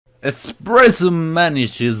Espresso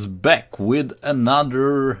Manage is back with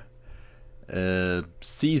another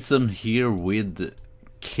season here with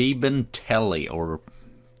Cabinteely, or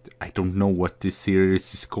I don't know what this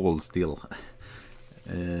series is called still.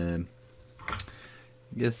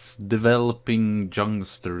 Yes, developing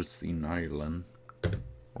youngsters in Ireland,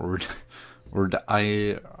 or the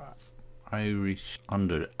Irish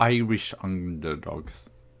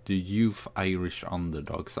Underdogs. The youth Irish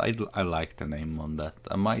Underdogs. I like the name on that.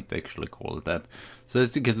 I might actually call it that. So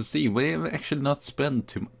as you can see, we have actually not spent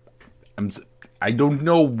too much. I don't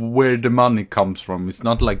know where the money comes from. It's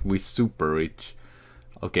not like we're super rich.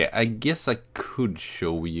 Okay, I guess I could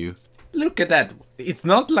show you. Look at that. It's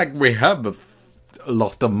not like we have a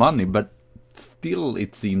lot of money, but still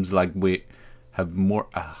it seems like we have more.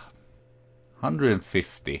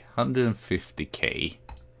 150k.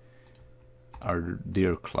 Our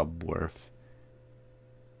dear club worth.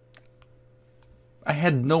 I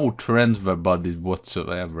had no transfer budget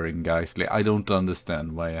whatsoever in Guiseley. I don't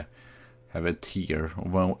understand why I have it here,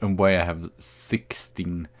 and why I have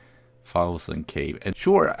 16,000k. And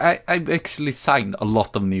sure, I've actually signed a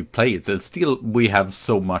lot of new players, and still we have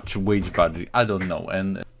so much wage budget. I don't know.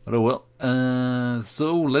 And well,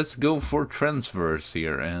 so let's go for transfers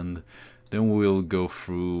here, and then we'll go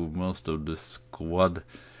through most of the squad.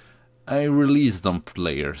 I released some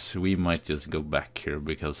players. We might just go back here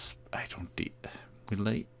because I don't need. Will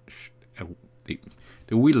they?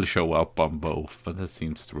 They will show up on both, but that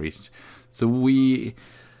seems strange. So we,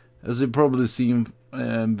 as you probably seen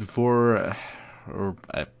before, or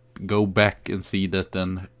go back and see that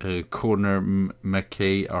then Connor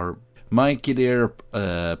McKay are Mikey there,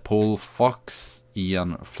 Paul Fox,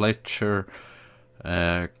 Ian Fletcher,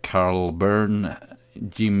 Carl Byrne,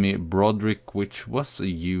 Jimmy Broderick, which was a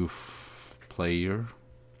youth player,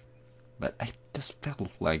 but I just felt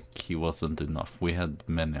like he wasn't enough. We had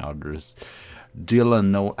many others.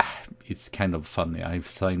 Dylan, no, it's kind of funny. I've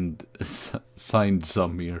signed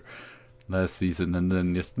some here last season, and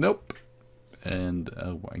then just nope. And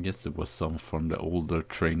I guess it was some from the older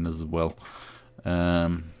train as well.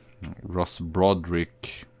 Ross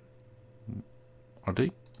Broderick. Are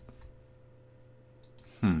they?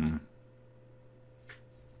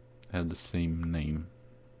 Have the same name.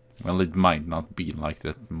 Well, it might not be like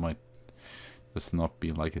that. It might just not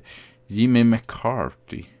be like it. Jimmy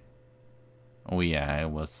McCarthy. Oh yeah, I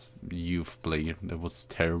was youth player. That was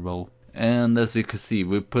terrible. And as you can see,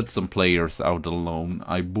 we put some players out alone.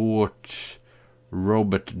 I bought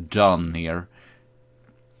Robert Dunn here.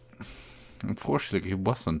 Unfortunately, it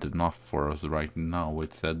wasn't enough for us right now,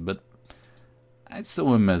 it said, but I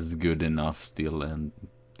saw him as good enough still. And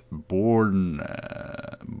Born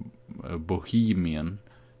Bohemian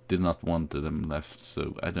did not want them left,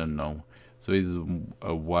 so I don't know. So he's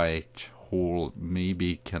a white hole,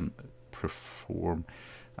 maybe can perform.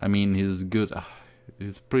 I mean, he's good.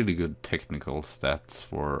 He's pretty good technical stats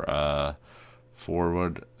for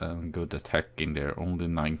forward and good attacking there. Only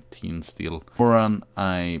 19 still. Moran,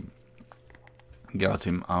 I got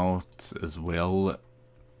him out as well.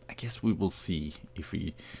 I guess we will see if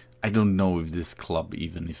we. I don't know if this club,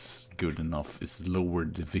 even if it's good enough, is lower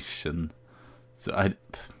division. So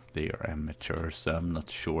they are amateurs, so I'm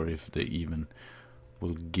not sure if they even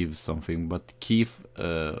will give something. But Keith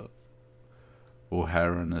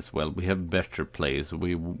O'Haran as well. We have better players.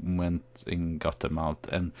 We went and got them out.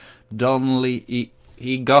 And Donnelly,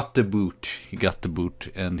 he got the boot. He got the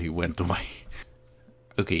boot and he went away.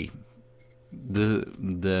 Okay.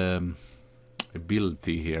 The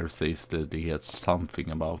ability here says that he had something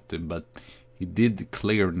about him, but he did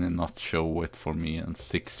clearly not show it for me, and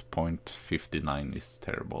 6.59 is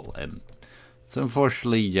terrible. And so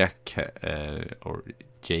unfortunately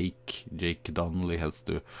Jake Donnelly has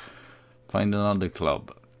to find another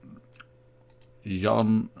club.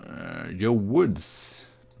 Joe Woods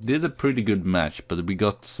did a pretty good match, but we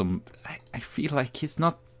got some. I feel like he's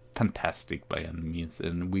not fantastic by any means,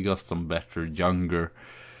 and we got some better, younger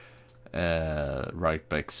right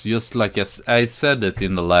backs. Just like as I said it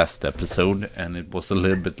in the last episode, and it was a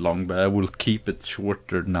little bit long, but I will keep it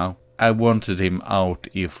shorter now. I wanted him out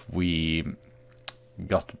if we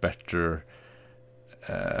got better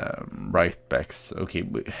right backs. Okay,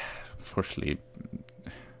 unfortunately,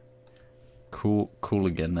 cool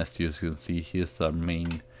again, as you can see, he's our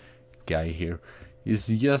main guy here. He's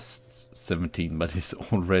just 17, but he's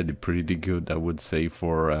already pretty good, I would say,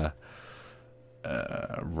 for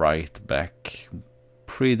right back.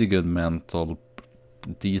 Pretty good mental,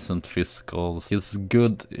 decent physicals. He's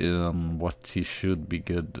good in what he should be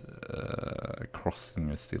good. Crossing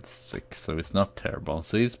is still 6, so it's not terrible.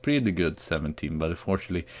 So he's pretty good, 17, but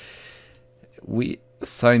unfortunately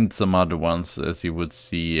signed some other ones, as you would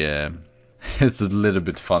see. It's a little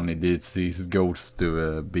bit funny. This goes to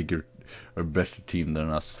a bigger or better team than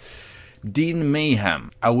us. Dean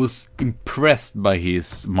Mayhem. I was impressed by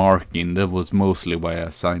his marking. That was mostly why I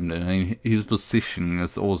signed him. And his positioning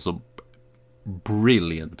is also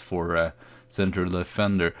brilliant for a central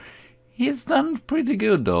defender. He's done pretty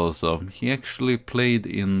good also. He actually played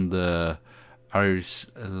in the Irish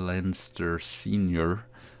Leinster Senior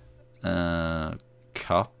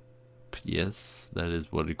Cup. Yes, that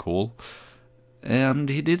is what he called. And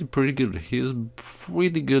he did pretty good. He has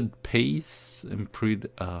pretty good pace and pretty,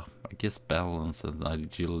 I guess balance and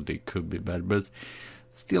agility could be better, but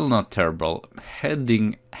still not terrible.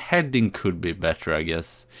 Heading could be better, I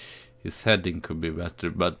guess. His heading could be better,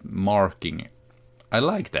 but marking, I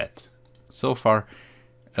like that. So far,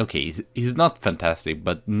 okay, he's not fantastic,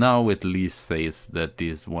 but now at least says that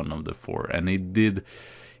he's one of the 4. And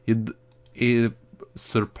he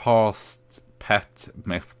surpassed Pat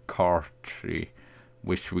McCarthy,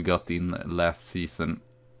 which we got in last season.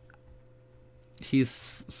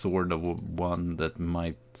 He's sort of one that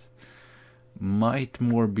might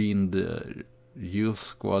more be in the youth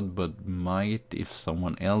squad, but might if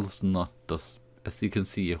someone else not does. As you can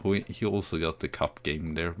see, he also got the cup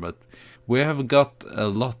game there, but we have got a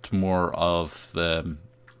lot more of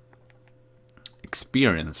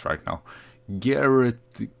experience right now. Garrett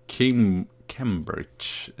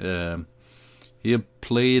Cambridge, he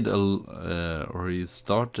played or he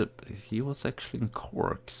started. He was actually in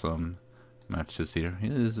Cork some matches here. He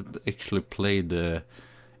has actually played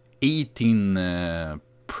 18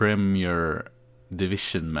 Premier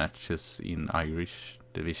Division matches in Irish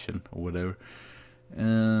Division or whatever.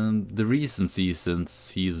 And the recent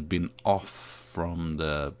seasons he's been off from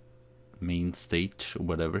the main stage or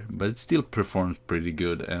whatever, but it still performs pretty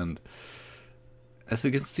good. And as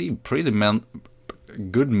you can see, pretty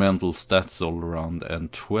good mental stats all around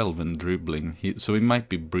and 12 in dribbling. So he might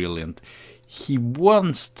be brilliant. He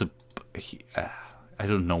wants to, I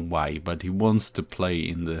don't know why, but he wants to play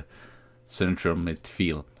in the central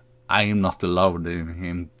midfield. I am not allowed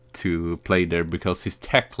him to play there because his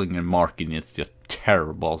tackling and marking is just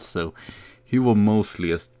terrible. So he will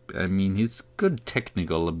mostly, I mean, he's good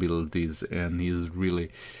technical abilities and he's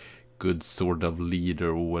really good sort of leader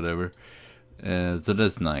or whatever. So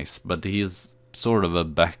that's nice, but he's sort of a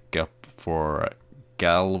backup for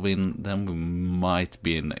Galvin. Then we might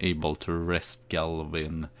be able to rest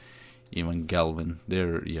Galvin. Even Galvin,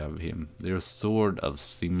 there you have him. They're sort of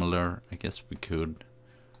similar. I guess we could.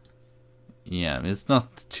 Yeah, it's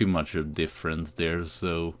not too much of a difference there.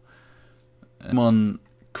 So, Mon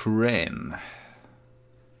Crane.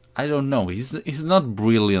 I don't know. He's not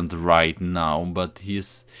brilliant right now, but he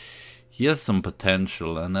has some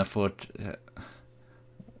potential. And I thought,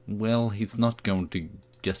 well, he's not going to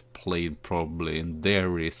get played probably in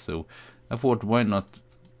Derry. So I thought, why not?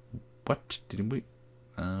 What did we?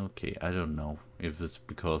 Okay, I don't know if it's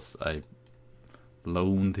because I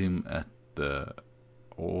loaned him at the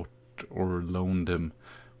or loaned him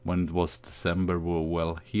when it was December.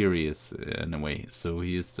 Well, here he is anyway. So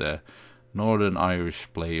he is a Northern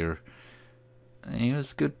Irish player. He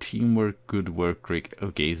has good teamwork, good work rate.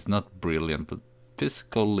 Okay, he's not brilliant, but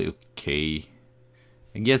physically okay.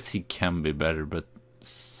 I guess he can be better, but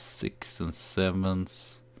 6 and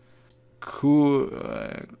 7s.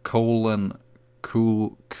 Coolian,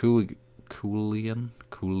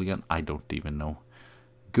 I don't even know.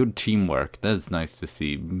 Good teamwork, that's nice to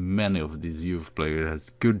see. Many of these youth players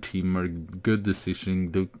has good teamwork, good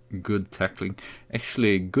decision, good tackling.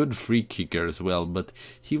 Actually a good free kicker as well, but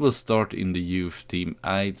he will start in the youth team.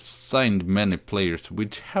 I signed many players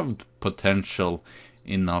which have potential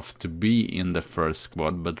enough to be in the first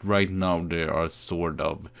squad, but right now they are sort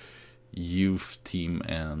of youth team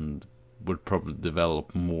and would probably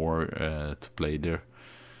develop more to play there.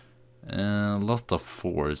 A lot of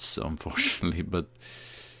force, unfortunately, but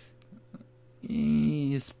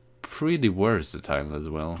he's pretty versatile as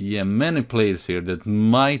well. Yeah, many players here that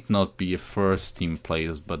might not be first team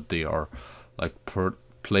players, but they are like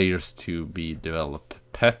players to be developed.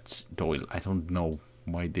 Pat Doyle, I don't know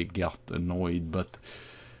why they got annoyed, but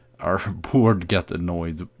our board got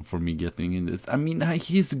annoyed for me getting in this. I mean,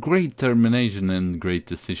 he's great determination and great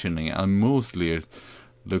decisioning. I'm mostly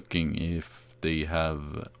looking if they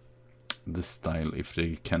have the style, if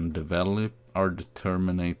they can develop, are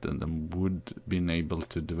determined and would be able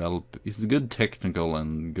to develop. He's good technical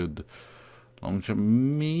and good long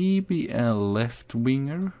term. Maybe a left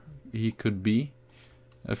winger he could be.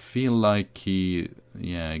 I feel like he,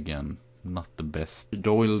 yeah, again, not the best.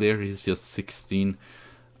 Doyle there, he's just 16.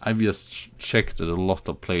 I've just checked a lot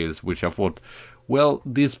of players which I thought well,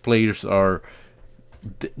 these players are,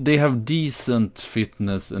 they have decent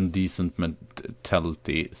fitness and decent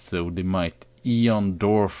mentality, so they might. Ian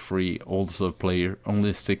Dorfrey, also a player,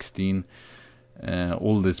 only 16.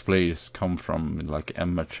 All these players come from like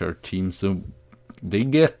amateur teams, so they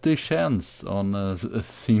get the chance on a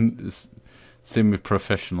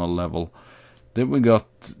semi-professional level. Then we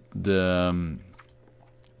got the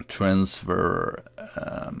transfer,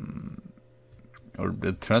 or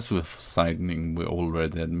the transfer signing we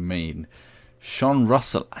already had made. Sean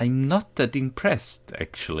Russell, I'm not that impressed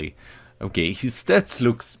actually. Okay, his stats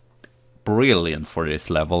looks brilliant for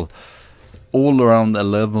this level. All around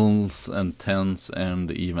 11s and 10s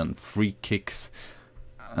and even free kicks.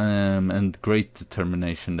 And great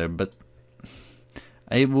determination there, but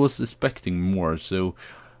I was expecting more, so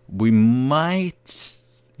we might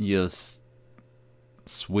just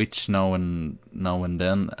switch now and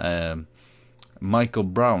then. Michael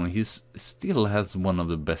Brown, he still has one of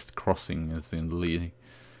the best crossings in the league,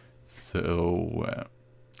 so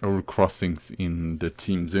or crossings in the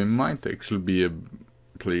team, so it might actually be a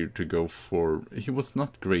player to go for. He was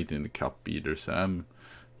not great in the cup either, so I'm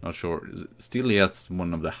not sure. Still, he has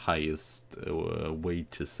one of the highest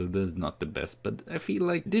wages, so that's not the best. But I feel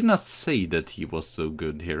like, did not say that he was so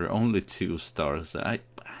good here. Only 2 stars.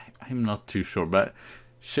 I'm not too sure, but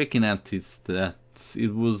checking at his stats,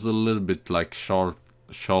 it was a little bit like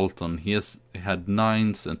Charlton. He had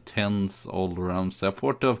 9s and 10s all around. So I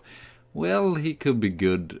thought of, well, he could be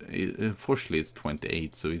good. Unfortunately, it's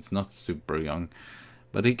 28, so he's not super young.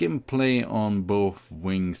 But he can play on both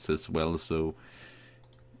wings as well, so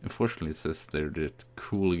unfortunately it says there that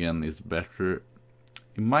Cooligan is better.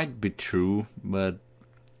 It might be true, but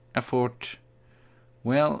I thought,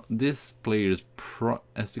 well, this player is,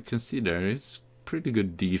 as you can see there, is pretty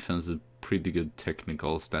good defense and pretty good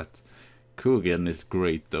technical stats. Cooligan is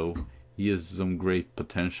great though. He has some great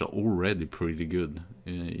potential, already pretty good.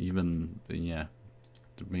 Even, yeah,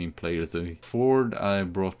 the main players. Ford I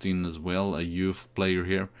brought in as well, a youth player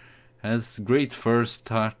here. Has great first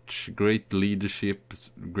touch, great leadership,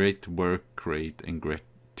 great work rate, and great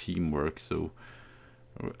teamwork. So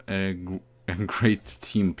a great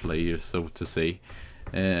team player, so to say.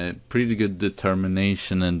 Pretty good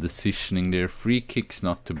determination and decisioning there. Free kicks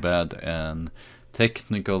not too bad, and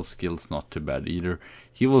technical skills not too bad either.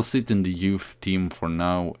 He will sit in the youth team for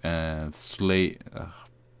now. Slate,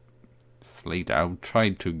 I'll try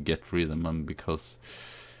to get rid of him because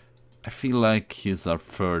I feel like he's our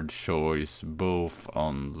third choice, both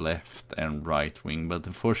on left and right wing, but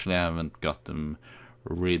unfortunately I haven't got him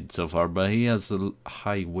rid so far, but he has a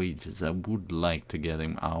high wages. I would like to get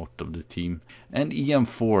him out of the team. And Ian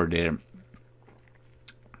Ford there,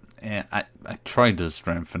 I tried to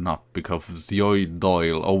strengthen up because Joy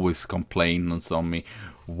Doyle always complains on me,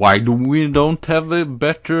 why do we don't have a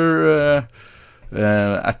better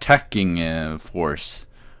attacking force?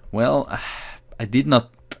 Well,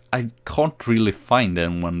 I can't really find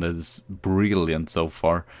anyone that's brilliant so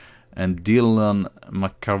far. And Dylan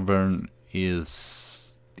McCovern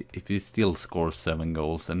is, if he still scores 7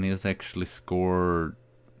 goals, and he has actually scored,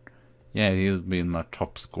 yeah, he's been my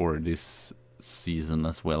top scorer this season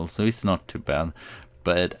as well, so it's not too bad.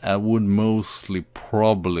 But I would mostly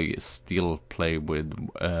probably still play with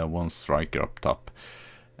one striker up top.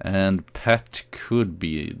 And Pat could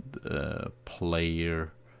be the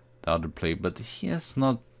player, the other player, but he has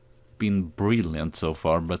not been brilliant so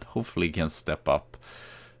far, but hopefully he can step up.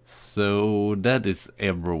 So that is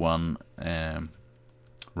everyone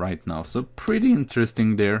right now. So pretty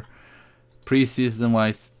interesting there. Preseason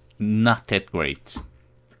wise, not that great,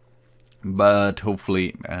 but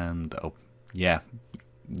hopefully, and yeah,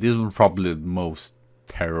 this was probably the most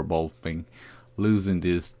terrible thing, losing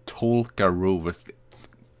this Tolka Rovers.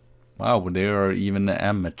 Wow, they are even an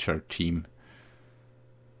amateur team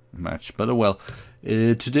match, but oh well.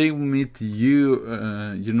 Today we meet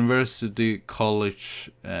University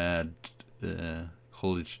College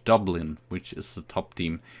College Dublin, which is the top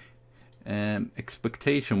team.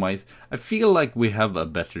 Expectation wise, I feel like we have a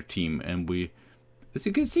better team, and we, as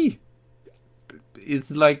you can see,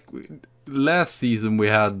 it's like last season we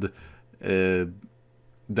had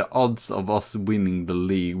the odds of us winning the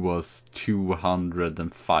league was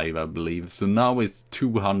 205, I believe. So now it's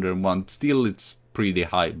 201. Still, it's pretty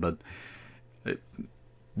high, but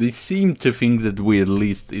they seem to think that we at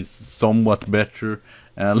least is somewhat better.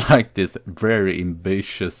 And I like this very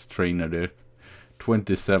ambitious trainer there.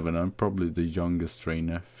 27, I'm probably the youngest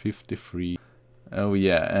trainer. 53. Oh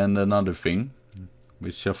yeah, and another thing,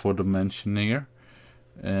 which I thought to mention here,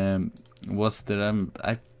 was that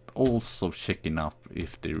I also checking up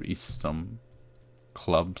if there is some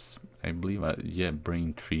clubs I believe, yeah,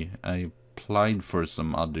 Braintree. I applied for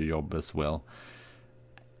some other job as well.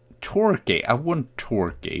 Torquay, I want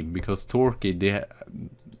Torquay because Torquay, they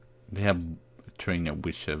have a trainer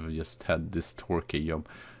which have just had this Torquay job.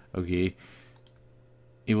 Okay,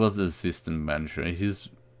 he was assistant manager. He's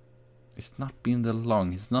not been that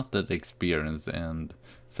long. He's not that experienced, and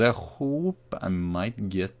so I hope I might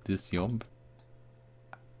get this job.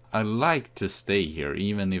 I like to stay here,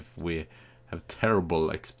 even if we have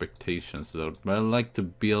terrible expectations, though. But I like to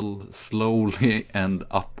build slowly and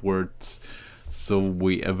upwards, so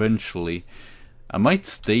we eventually... I might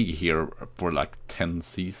stay here for like 10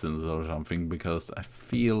 seasons or something, because I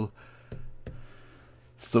feel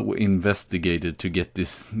so investigated to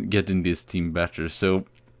getting this team better. So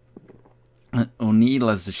O'Neill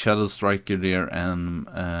as the shadow striker there, and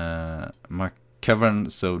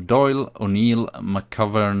McCovern. So Doyle, O'Neill,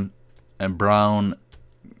 McCovern, Brown,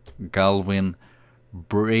 Galvin,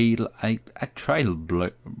 Braille. I tried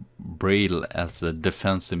Braille as a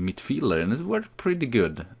defensive midfielder, and it worked pretty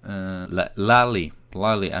good. Lally,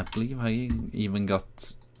 I believe I even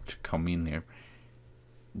got to come in here.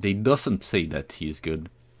 They doesn't say that he's good.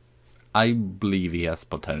 I believe he has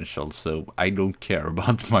potential, so I don't care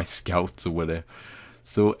about my scouts or whatever.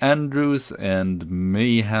 So Andrews and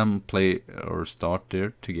Mayhem play or start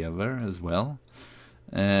there together as well.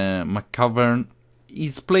 McCovern,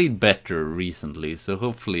 he's played better recently, so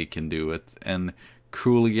hopefully he can do it. And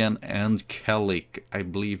Cooligan and Kelly, I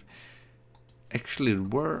believe, actually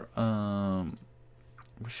were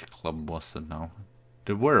which club was it now?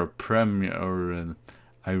 There were a Premier or an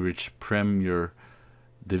Irish Premier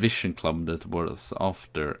Division club that was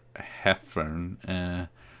after Heffern,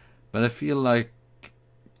 but I feel like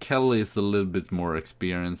Kelly is a little bit more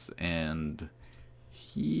experienced, and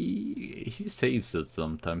he saves it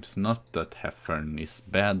sometimes. Not that Heffern is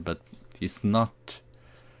bad, but he's not.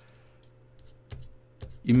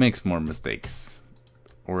 He makes more mistakes,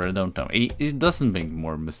 or I don't know. He doesn't make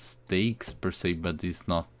more mistakes per se, but he's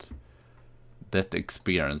not that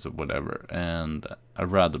experienced or whatever. And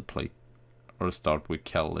I'd rather play or start with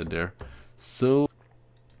Kelly there. So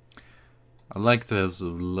I like to have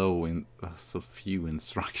so few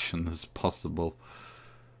instructions as possible.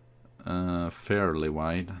 Fairly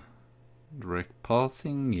wide. Direct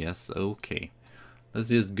passing, yes, okay. Let's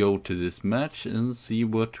just go to this match and see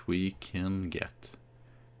what we can get.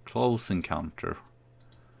 Close encounter.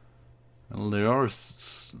 Well, they are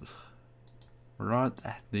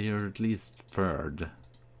they are at least third.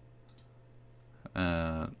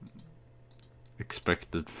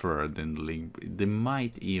 Expected third in the league. They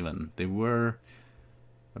might even. They were.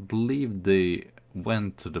 I believe they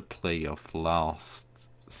went to the playoff last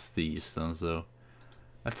season, so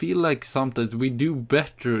I feel like sometimes we do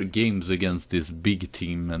better games against this big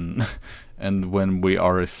team, and and when we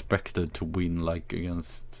are expected to win, like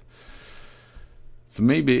against. So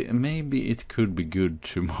maybe it could be good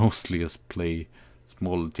to mostly just play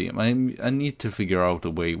smaller team. I need to figure out a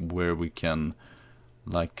way where we can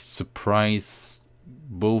like surprise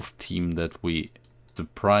both team that we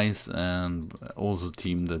surprise and also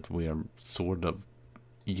team that we are sort of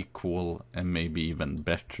equal and maybe even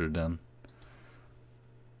better than.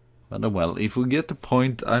 But well, if we get the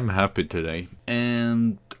point, I'm happy today,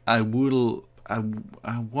 and I want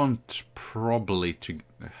probably to.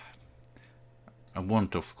 I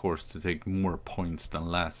want, of course, to take more points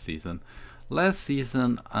than last season. Last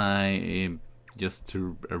season, just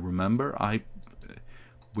to remember,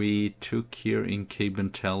 we took here in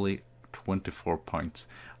Cabinteely 24 points.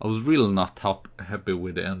 I was really not happy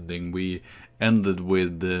with the ending. We ended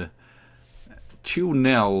with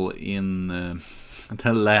 2-0 in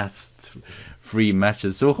the last 3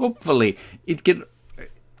 matches. So hopefully it can.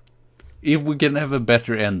 If we can have a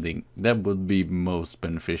better ending, that would be most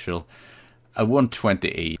beneficial. I want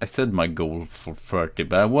 28. I said my goal for 30,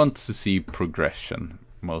 but I want to see progression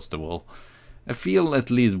most of all. I feel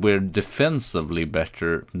at least we're defensively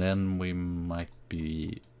better, then we might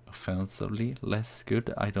be offensively less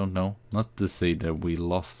good. I don't know. Not to say that we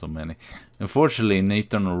lost so many. Unfortunately,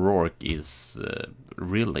 Nathan O'Rourke is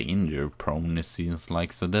really injury prone, it seems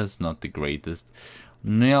like, so that's not the greatest.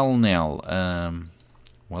 0-0.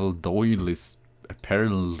 Well, Doyle is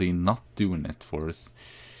apparently not doing it for us.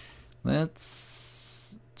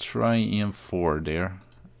 Let's try in 4 there,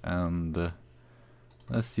 and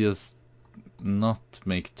let's just not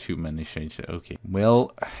make too many changes. Okay,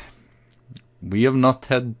 well, we have not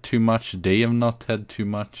had too much, they have not had too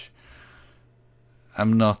much.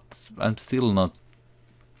 I'm still not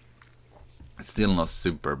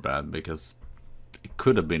super bad, because it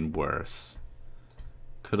could have been worse.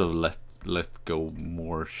 Could have let go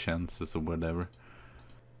more chances or whatever.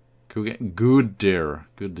 Good there.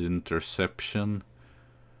 Good interception.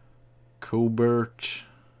 Cobert.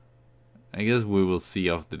 I guess we will see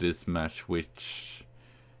after this match which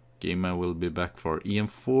game I will be back for. Ian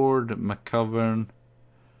Ford, McCovern,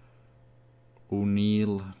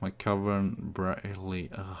 O'Neill, McCovern, Bradley.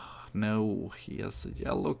 No, he has a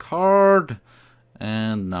yellow card.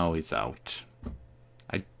 And now he's out.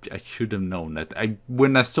 I should have known that.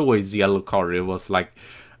 When I saw his yellow card, it was like,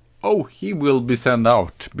 oh, he will be sent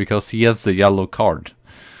out because he has a yellow card.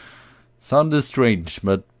 Sounded strange,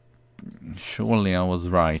 but surely I was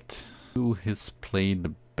right. Who has played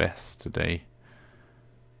the best today?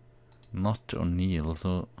 Not O'Neill,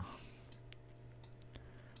 so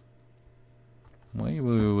maybe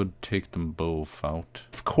we would take them both out.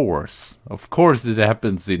 Of course it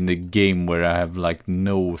happens in the game where I have like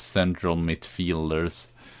no central midfielders.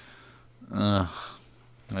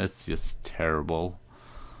 That's just terrible.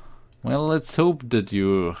 Well, let's hope that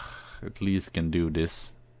you at least can do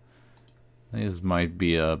this. This might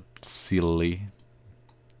be a silly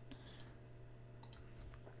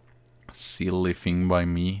thing by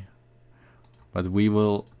me. But we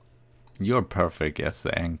will... You're perfect as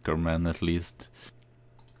the anchor man at least.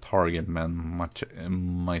 Target man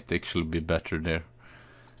might actually be better there.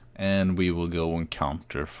 And we will go on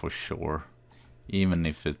counter for sure. Even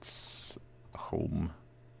if it's home.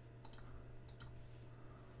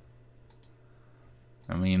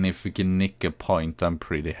 I mean, if we can nick a point, I'm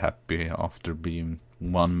pretty happy after being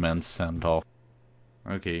one man sent off.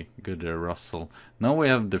 Okay, good there, Russell. Now we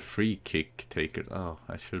have the free kick taker. Oh,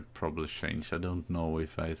 I should probably change. I don't know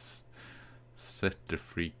if I set the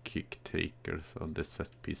free kick taker or the set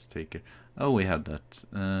piece taker. Oh, we have that.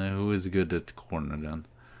 Who is good at corner then?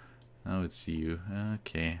 Oh, it's you.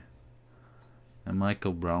 Okay. And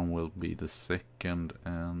Michael Brown will be the second,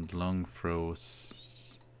 and long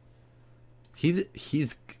throws.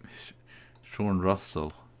 He's Sean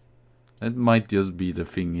Russell. That might just be the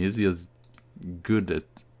thing. He's just good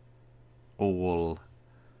at all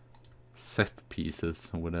set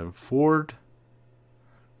pieces or whatever. Ford,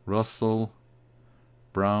 Russell,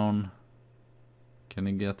 Brown. Can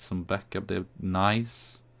he get some backup there?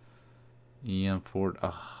 Nice. Ian Ford.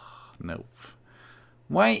 No.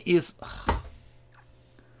 Why is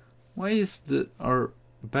our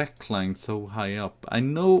backline so high up? I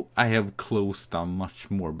know I have closed down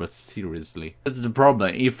much more, but seriously, that's the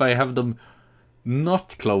problem. If I have them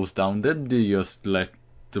not closed down, then they just let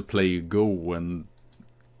the play go and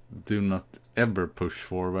do not ever push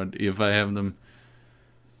forward. If I have them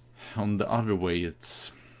on the other way,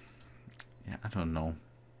 it's... yeah, I don't know.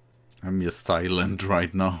 I'm just silent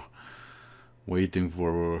right now, waiting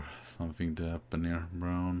for something to happen here.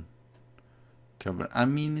 Brown. Cover. I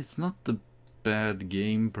mean, it's not a bad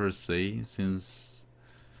game per se, since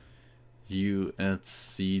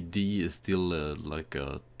USCD is still like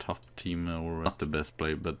a top team, or not the best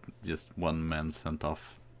player, but just one man sent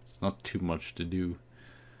off. It's not too much to do,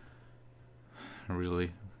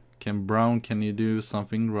 really. Can you do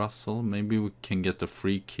something, Russell? Maybe we can get a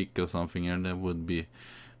free kick or something here. That would be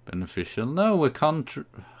beneficial. No, a counter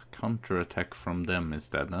attack from them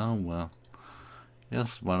instead. Oh well,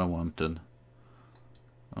 that's what I wanted.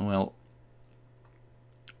 Oh well.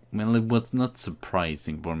 Well, it was not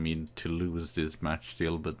surprising for me to lose this match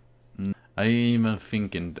still, but I even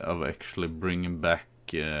thinking of actually bringing back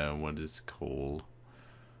what is called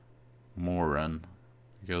Moran,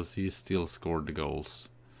 because he still scored the goals.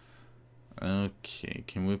 Okay,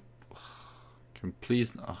 can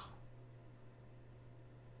please? Of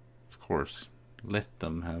course, let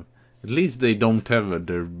them have. At least they don't have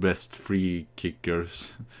their best free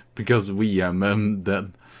kickers, because we have them.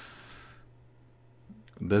 Then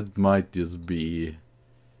that might just be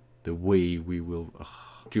the way we will.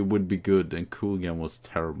 It would be good, and Coolgan was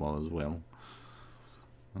terrible as well.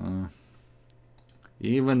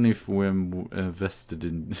 Even if we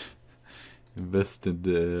invested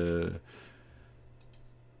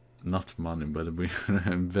not money, but we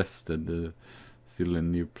invested still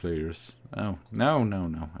in new players. Oh, no,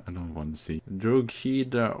 I don't want to see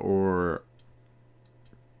Drogheeda or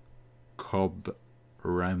Cobb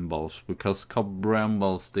Rambles, because Cobb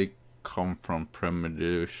Rambles, they come from Premier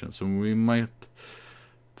Division, so we might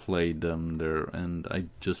play them there, and I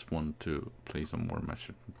just want to play some more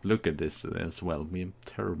matches. Look at this as well. We have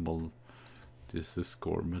terrible this is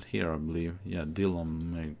score, but here I believe, yeah, Dylan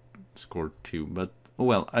may score 2, but oh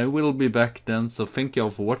well, I will be back then, so thank you all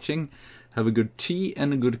for watching. Have a good tea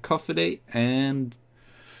and a good coffee day, and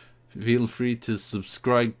feel free to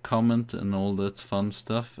subscribe, comment, and all that fun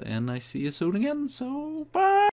stuff, and I see you soon again, so bye!